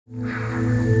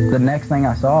The next thing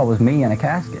I saw was me in a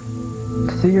casket.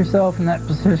 To see yourself in that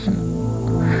position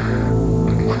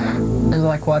is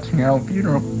like watching your own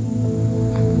funeral.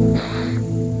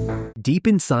 Deep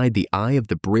inside the eye of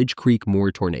the Bridge Creek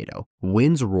Moore tornado,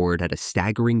 winds roared at a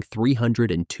staggering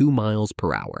 302 miles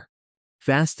per hour,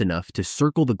 fast enough to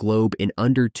circle the globe in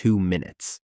under 2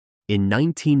 minutes. In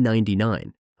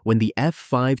 1999, when the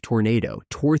F5 tornado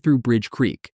tore through Bridge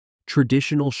Creek,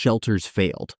 traditional shelters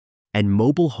failed, and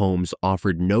mobile homes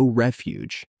offered no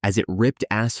refuge as it ripped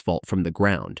asphalt from the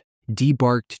ground,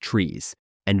 debarked trees,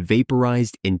 and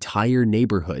vaporized entire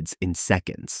neighborhoods in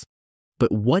seconds.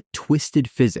 But what twisted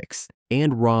physics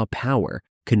and raw power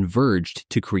converged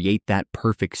to create that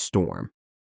perfect storm?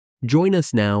 Join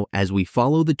us now as we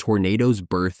follow the tornado's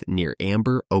birth near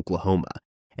Amber, Oklahoma,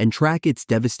 and track its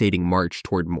devastating march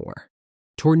toward Moore.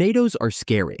 Tornadoes are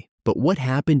scary, but what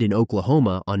happened in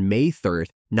Oklahoma on May 3,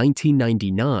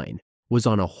 1999 was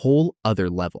on a whole other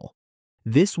level.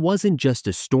 This wasn't just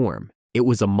a storm, it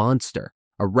was a monster,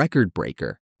 a record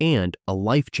breaker, and a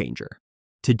life changer.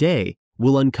 Today,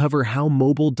 we'll uncover how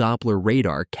mobile Doppler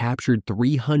radar captured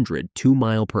 300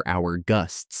 2-mile-per-hour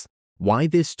gusts, why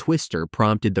this twister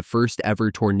prompted the first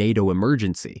ever tornado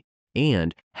emergency,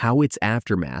 and how its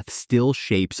aftermath still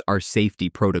shapes our safety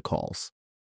protocols.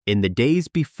 In the days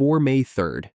before May 3,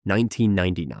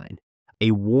 1999, a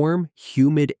warm,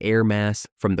 humid air mass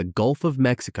from the Gulf of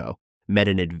Mexico met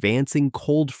an advancing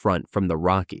cold front from the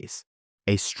Rockies.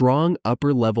 A strong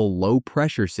upper-level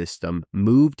low-pressure system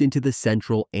moved into the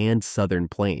central and southern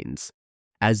plains.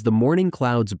 As the morning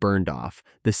clouds burned off,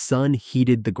 the sun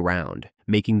heated the ground,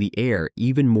 making the air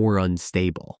even more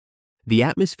unstable. The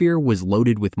atmosphere was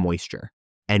loaded with moisture,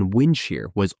 and wind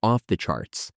shear was off the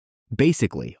charts.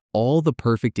 Basically, all the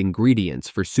perfect ingredients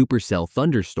for supercell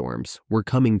thunderstorms were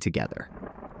coming together.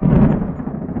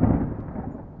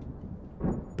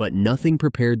 But nothing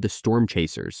prepared the storm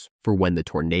chasers for when the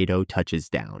tornado touches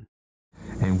down.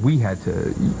 And we had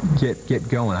to get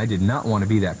going. I did not want to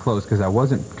be that close because I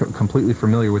wasn't completely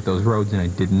familiar with those roads, and I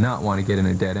did not want to get in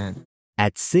a dead end.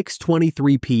 At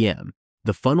 6:23 p.m.,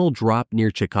 the funnel dropped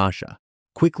near Chickasha,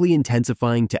 quickly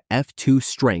intensifying to F2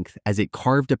 strength as it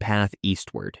carved a path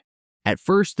eastward. At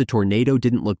first, the tornado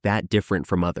didn't look that different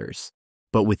from others,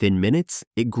 but within minutes,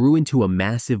 it grew into a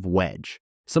massive wedge,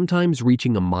 sometimes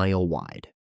reaching a mile wide.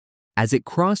 As it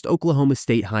crossed Oklahoma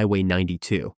State Highway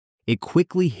 92, it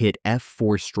quickly hit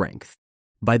F4 strength.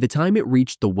 By the time it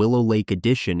reached the Willow Lake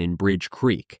Addition in Bridge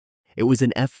Creek, it was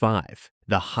an F5,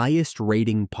 the highest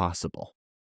rating possible.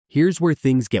 Here's where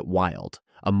things get wild.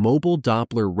 A mobile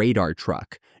Doppler radar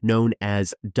truck, known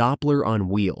as Doppler on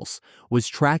Wheels, was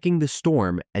tracking the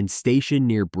storm and stationed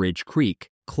near Bridge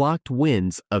Creek, clocked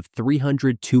winds of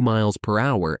 302 miles per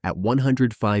hour at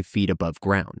 105 feet above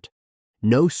ground.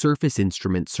 No surface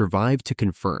instrument survived to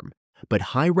confirm, but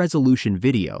high-resolution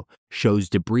video shows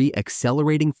debris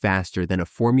accelerating faster than a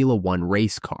Formula One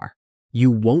race car. You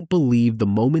won't believe the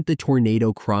moment the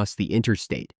tornado crossed the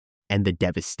interstate and the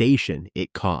devastation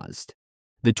it caused.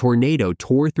 The tornado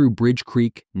tore through Bridge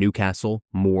Creek, Newcastle,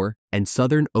 Moore, and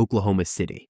southern Oklahoma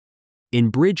City. In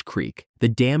Bridge Creek, the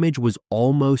damage was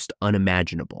almost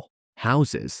unimaginable.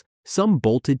 Houses, some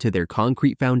bolted to their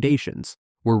concrete foundations,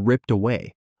 were ripped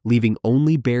away, leaving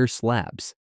only bare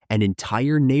slabs, and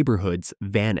entire neighborhoods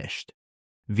vanished.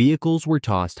 Vehicles were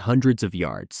tossed hundreds of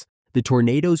yards. The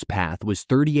tornado's path was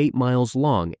 38 miles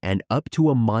long and up to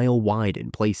a mile wide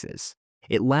in places.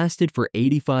 It lasted for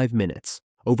 85 minutes.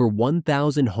 Over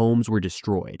 1,000 homes were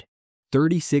destroyed.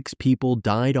 36 people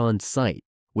died on site,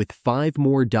 with 5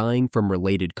 more dying from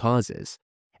related causes,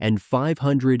 and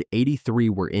 583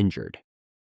 were injured.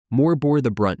 More bore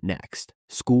the brunt next.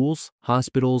 Schools,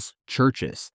 hospitals,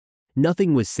 churches.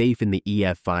 Nothing was safe in the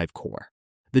EF5 core.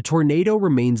 The tornado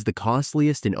remains the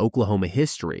costliest in Oklahoma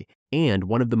history and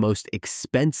one of the most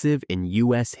expensive in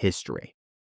U.S. history.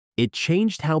 It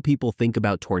changed how people think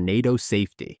about tornado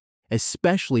safety,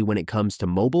 especially when it comes to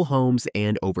mobile homes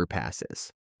and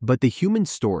overpasses. But the human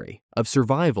story of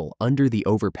survival under the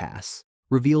overpass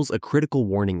reveals a critical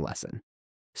warning lesson.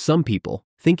 Some people,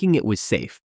 thinking it was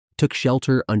safe, took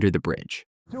shelter under the bridge.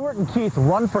 Stuart and Keith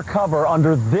run for cover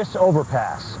under this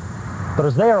overpass. But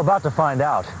as they are about to find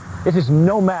out, it is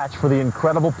no match for the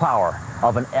incredible power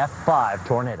of an F5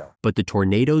 tornado. But the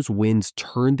tornado's winds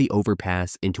turned the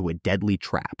overpass into a deadly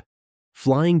trap.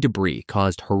 Flying debris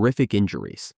caused horrific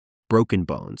injuries, broken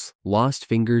bones, lost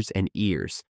fingers and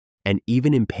ears, and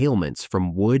even impalements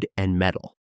from wood and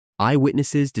metal.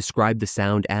 Eyewitnesses described the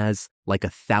sound as like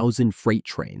 1,000 freight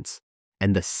trains,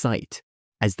 and the sight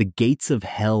as the gates of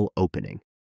hell opening.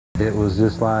 It was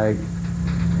just like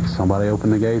somebody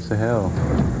opened the gates of hell.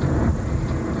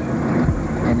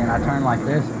 and I turned like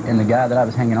this, and the guy that I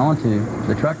was hanging on to,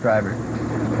 the truck driver,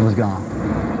 was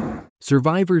gone.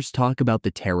 Survivors talk about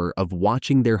the terror of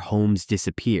watching their homes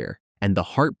disappear and the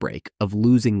heartbreak of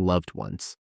losing loved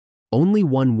ones. Only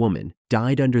one woman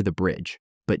died under the bridge,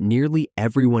 but nearly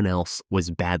everyone else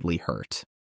was badly hurt.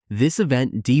 This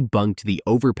event debunked the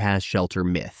overpass shelter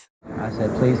myth. I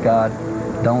said, please God,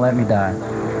 don't let me die.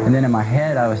 And then in my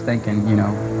head, I was thinking, you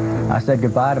know, I said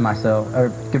goodbye to myself, or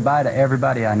goodbye to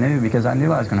everybody I knew, because I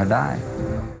knew I was going to die.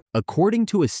 According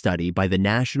to a study by the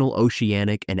National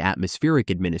Oceanic and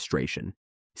Atmospheric Administration,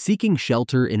 seeking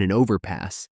shelter in an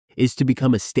overpass is to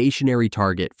become a stationary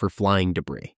target for flying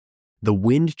debris. The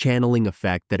wind channeling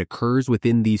effect that occurs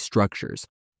within these structures,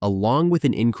 along with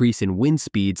an increase in wind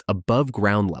speeds above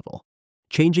ground level,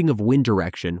 changing of wind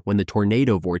direction when the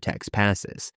tornado vortex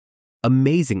passes.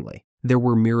 Amazingly, there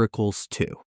were miracles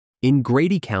too. In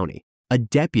Grady County, a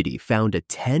deputy found a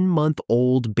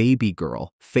 10-month-old baby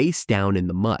girl face down in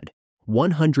the mud,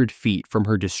 100 feet from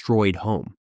her destroyed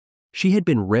home. She had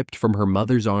been ripped from her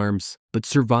mother's arms, but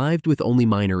survived with only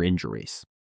minor injuries.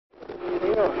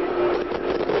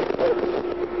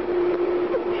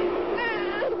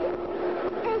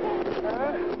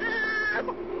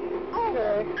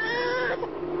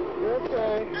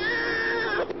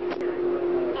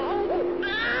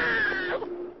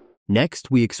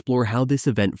 Next, we explore how this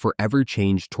event forever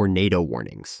changed tornado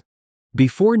warnings.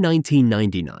 Before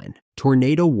 1999,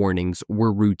 tornado warnings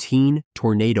were routine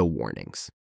tornado warnings.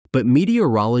 But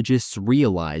meteorologists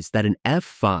realized that an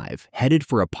F5 headed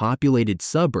for a populated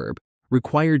suburb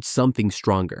required something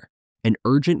stronger, an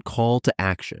urgent call to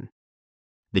action.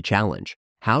 The challenge: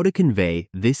 how to convey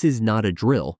 "this is not a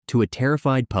drill" to a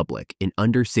terrified public in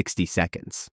under 60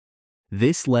 seconds.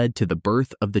 This led to the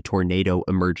birth of the tornado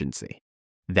emergency.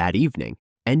 That evening,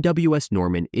 NWS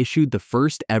Norman issued the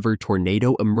first ever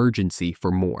tornado emergency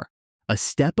for Moore, a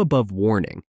step above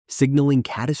warning, signaling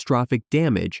catastrophic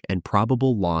damage and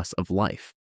probable loss of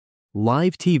life.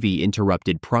 Live TV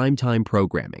interrupted primetime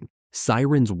programming.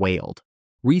 Sirens wailed.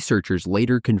 Researchers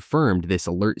later confirmed this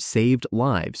alert saved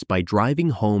lives by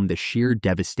driving home the sheer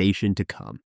devastation to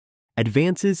come.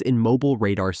 Advances in mobile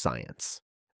radar science.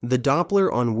 The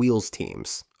Doppler on Wheels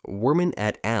teams, Werman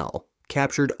et al.,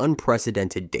 captured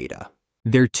unprecedented data.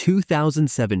 Their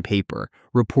 2007 paper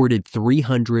reported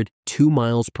 300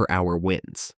 2-mile-per-hour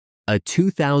winds. A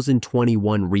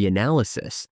 2021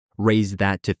 reanalysis raised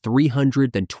that to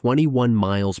 321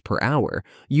 miles per hour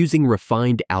using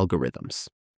refined algorithms.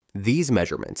 These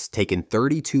measurements, taken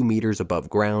 32 meters above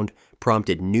ground,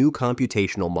 prompted new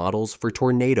computational models for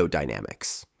tornado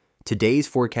dynamics. Today's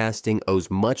forecasting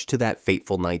owes much to that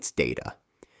fateful night's data.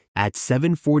 At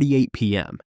 7:48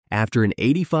 p.m., after an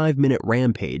 85-minute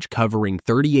rampage covering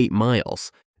 38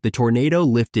 miles, the tornado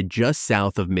lifted just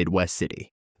south of Midwest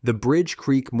City. The Bridge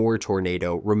Creek Moore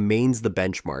tornado remains the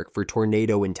benchmark for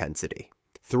tornado intensity.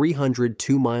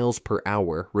 302 miles per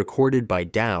hour recorded by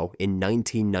Dow in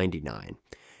 1999,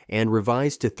 and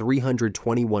revised to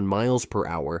 321 miles per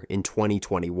hour in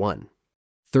 2021.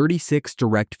 36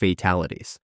 direct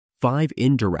fatalities, 5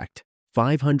 indirect,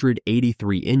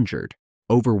 583 injured,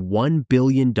 over $1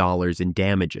 billion in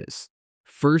damages.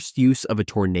 First use of a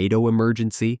tornado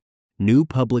emergency, new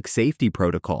public safety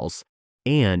protocols,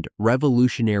 and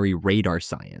revolutionary radar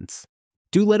science.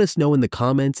 Do let us know in the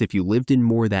comments if you lived in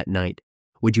Moore that night.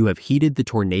 Would you have heeded the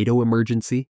tornado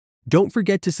emergency? Don't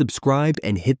forget to subscribe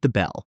and hit the bell